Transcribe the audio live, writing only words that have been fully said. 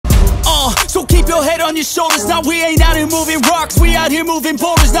on your shoulders. Now we ain't out here moving rocks, we out here moving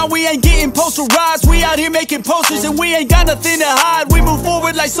boulders. Now we ain't getting posterized, we out here making posters. And we ain't got nothing to hide, we move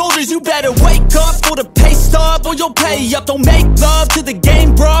forward like soldiers. You better wake up for the pay stub, or you'll pay up. Don't make love to the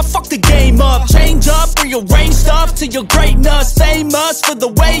game, bruh, fuck the game up. Change up, rearrange stuff to your greatness. Famous for the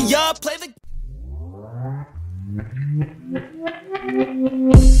way up, play the...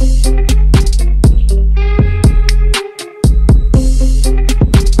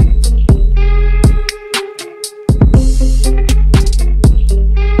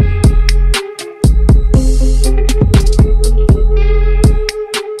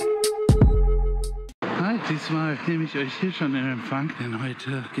 Diesmal nehme ich euch hier schon in Empfang, denn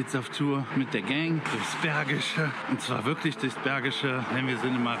heute geht's auf Tour mit der Gang durchs Bergische. Und zwar wirklich durchs Bergische, denn wir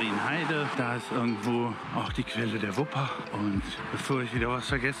sind in Marienheide. Da ist irgendwo auch die Quelle der Wupper. Und bevor ich wieder was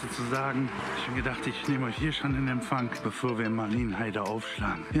vergesse zu sagen, ich habe gedacht, ich nehme euch hier schon in Empfang, bevor wir in Marienheide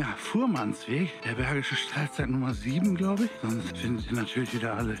aufschlagen. Ja, Fuhrmannsweg, der Bergische Streifzug Nummer 7, glaube ich. Sonst findet ihr natürlich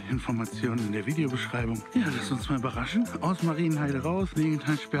wieder alle Informationen in der Videobeschreibung. Ja, lasst uns mal überraschen. Aus Marienheide raus,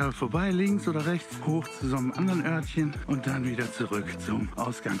 Talsperre vorbei, links oder rechts, hoch zu so einem anderen Örtchen und dann wieder zurück zum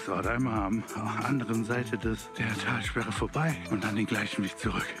Ausgangsort. Einmal am anderen Seite der Talsperre vorbei und dann den gleichen Weg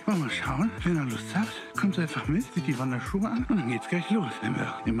zurück. Wollen wir mal schauen, wenn ihr Lust habt, kommt einfach mit, zieht die Wanderschuhe an und dann geht's gleich los, wenn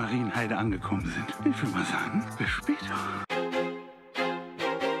wir in Marienheide angekommen sind. Ich würde mal sagen, bis später.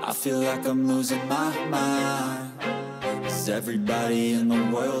 I feel like I'm losing my mind. Is everybody in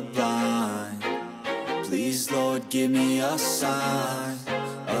the world blind? Please, Lord, give me a sign,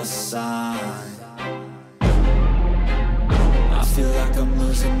 a sign. I feel like I'm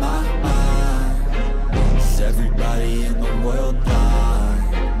losing my mind. Is everybody in the world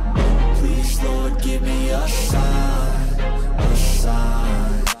blind? Please, Lord, give me a sign, a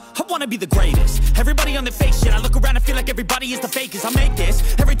sign. I wanna be the greatest. Everybody on their fake shit. I look around and feel like everybody is the fakest. I make this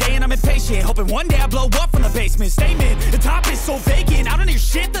every day and I'm impatient, hoping one day I blow up from the basement. Statement, the top is so vacant. I don't hear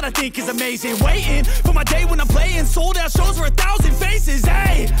shit that I think is amazing. Waiting for my day when I'm playing sold out shows for 1,000 faces.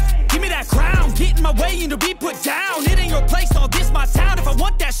 Hey, give me that crown, get in my way and to be put down. It ain't your place, all this my town. If I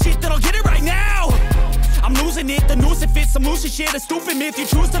want that shit, then I'll get it right now. I'm losing it, the noose it fits, I'm losing shit. A stupid myth, you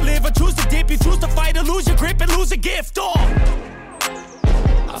choose to live or choose to dip. You choose to fight or lose your grip and lose a gift.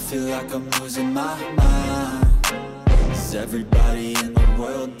 I feel like I'm losing my mind. Is everybody in the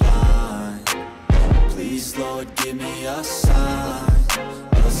world blind? Please, Lord, give me a sign,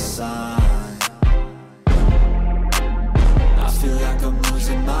 a sign. I feel like I'm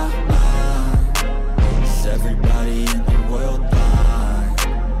losing my mind. Is everybody in the world blind?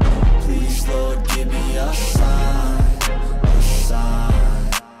 Please, Lord, give me a sign, a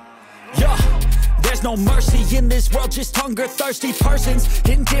sign. Yeah. There's no mercy in this world, just hunger-thirsty persons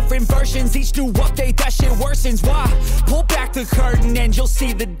in different versions, each new update, that shit worsens. Why? Pull back the curtain and you'll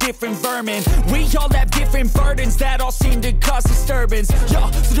see the different vermin. We all have different burdens that all seem to cause disturbance.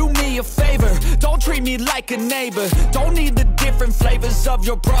 Yo, so do me a favor, don't treat me like a neighbor. Don't need the different flavors of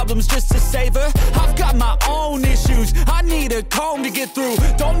your problems just to savor. I've got my own issues, I need a comb to get through.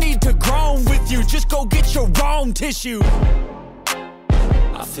 Don't need to groan with you, just go get your own tissue.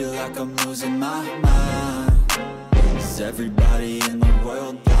 I feel like I'm losing my mind. Is everybody in the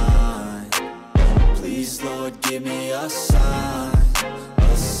world blind? Please, Lord, give me a sign,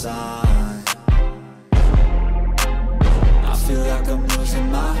 a sign. I feel like I'm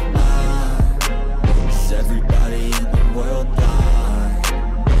losing my mind. Is everybody in the world blind?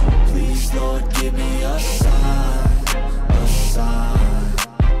 Please, Lord, give me a sign, a sign.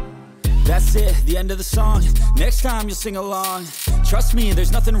 That's it, the end of the song. Next time you'll sing along. Trust me,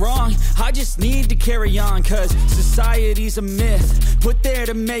 there's nothing wrong. I just need to carry on, cause society's a myth put there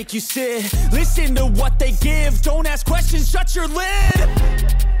to make you sit. Listen to what they give. Don't ask questions, shut your lid.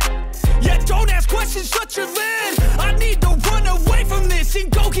 Yeah, don't ask questions, shut your lid. I need to run away from this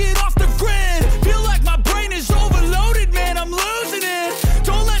and go get off the grid. Feel like my brain is overloaded, man, I'm losing it.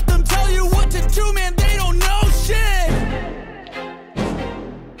 Don't let them tell you what to do, man, they don't know shit.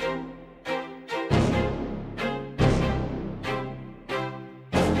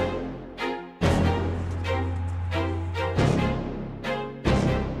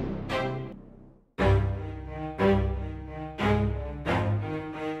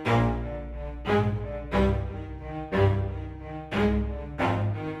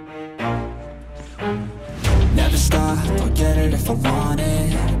 I'll get it if I want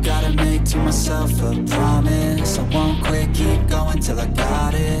it. Gotta make to myself a promise. I won't quit, keep going till I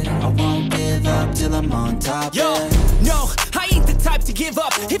got it. I won't give up till I'm on top. Yo, no, I ain't the type to give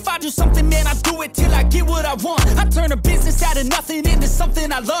up. If I do something, man, I do it till I get what I want. I turn a business out of nothing into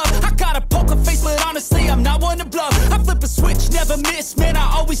something I love. I got a poker face, but honestly, I'm not one to bluff. I flip a switch, never miss, man,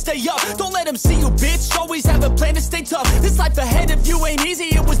 I always stay up. Don't let them see you, bitch, always have a plan to stay tough. This life ahead of you ain't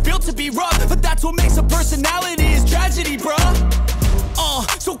easy, it was built to be rough. But that's what makes a personality, is tragedy, bruh.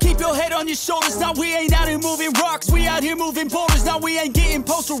 So keep your head on your shoulders. Now we ain't out here moving rocks, we out here moving boulders. Now we ain't getting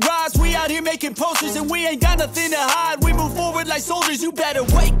posterized, we out here making posters. And we ain't got nothing to hide, we move forward like soldiers. You better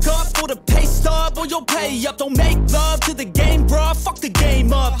wake up for the pay stub, or you'll pay up. Don't make love to the game, bruh, fuck the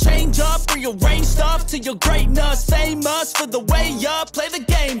game up. Change up, rearrange stuff to your greatness. Famous for the way up, play the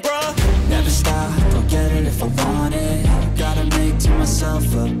game, bruh. Never stop, I'll get it if I want it. Gotta make to myself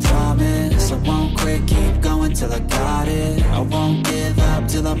a promise. I won't quit, keep going till I got it. I won't give up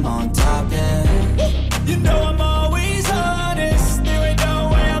till I'm on top, yeah. You know I'm always honest, there ain't no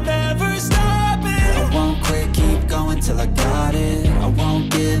way I'm ever stopping. I won't quit, keep going till I got it. I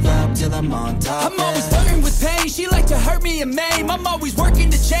won't give up till I'm on top, I'm always flirting with pain, she like to hurt me and maim. I'm always working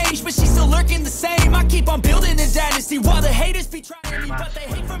to change, but she's still lurking the same. I keep on building a dynasty while the haters be trying me. But they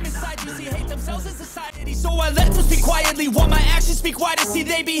hate from inside, you see, hate themselves in society. So I let them speak quietly while my actions speak wider. See,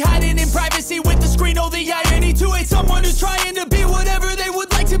 they be hiding in privacy with the screen. Oh, the irony to hate someone who's trying to be whatever they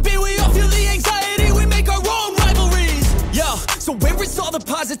would like to be. We all feel the anxiety, we make our own rivalries. Yo, so where is all the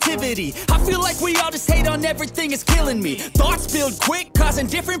positivity? I feel like we all just hate on everything, it's killing me. Thoughts build quick, causing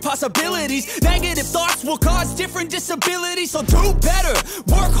different possibilities. Negative thoughts will cause different disabilities. So do better,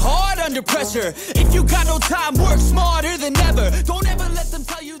 work hard under pressure. If you got no time, work smarter than ever. Don't ever let them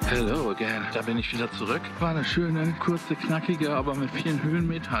tell you that. Hello again, da bin ich wieder zurück. War eine schöne, kurze, knackige, aber mit vielen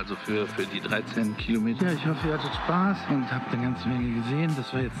Höhenmeter, also für die 13 Kilometer. Ja, ich hoffe, ihr hattet Spaß und habt eine ganze Menge gesehen.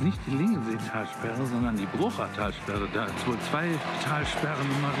 Das war jetzt nicht die Talsperre, sondern die Brucher Talsperre. Da ist wohl 2 Talsperren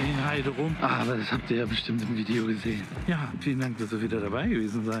um Marienheide rum. Aber das habt ihr ja bestimmt im Video gesehen. Ja, vielen Dank, dass ihr wieder dabei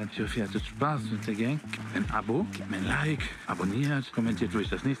gewesen seid. Ich hoffe, ihr hattet Spaß mit der Gang. Gebt mir ein Abo, gebt mir ein Like, abonniert, kommentiert, wo ich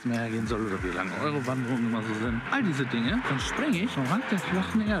das nächste Mal hergehen soll oder wie lange eure Wanderungen immer so sind. All diese Dinge, dann springe ich am Rand der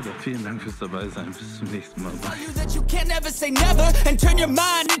flachen Erde. Vielen Dank fürs dabei sein. Bis zum nächsten Mal.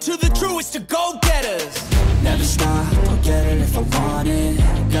 Never stop, I'll get it if I want it.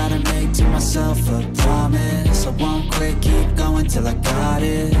 Gotta make to myself a promise. I won't quit, keep going till I got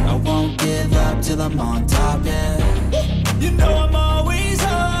it. I won't give up till I'm on top, yeah. You know I'm always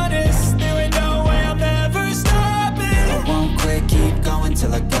honest, there ain't no way I'm ever stopping. I won't quit, keep going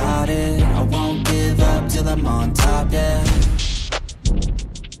till I got it. I won't give up till I'm on top, yeah.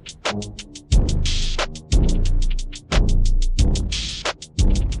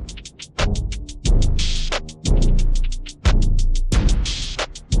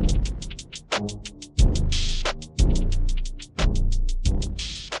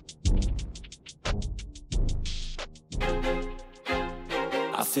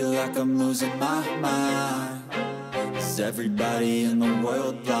 I feel like I'm losing my mind. Is everybody in the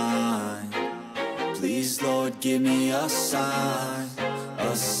world blind? Please, Lord, give me a sign,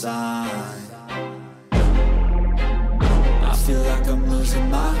 a sign. I feel like I'm losing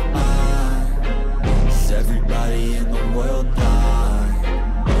my mind. Is everybody in the world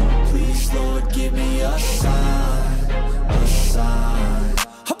blind? Please, Lord, give me a sign, a sign.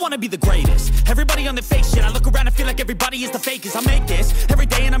 I wanna be the greatest. Everybody on their fake shit. I look around and feel like everybody is the fakest. I make this every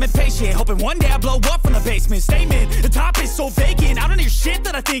day and I'm impatient, hoping one day I blow up from the basement. Statement, the top is so vacant. I don't hear shit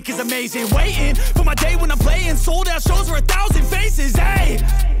that I think is amazing. Waiting for my day when I'm playing sold out shows for 1,000 faces. Hey,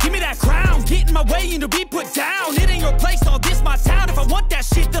 give me that crown, get in my way and to be put down. It ain't your place, all this my town. If I want that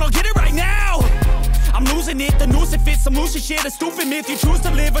shit, then I'll get it right now. I'm losing it, the noose it fits. I'm losing shit, a stupid myth. You choose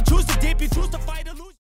to live or choose to dip, you choose to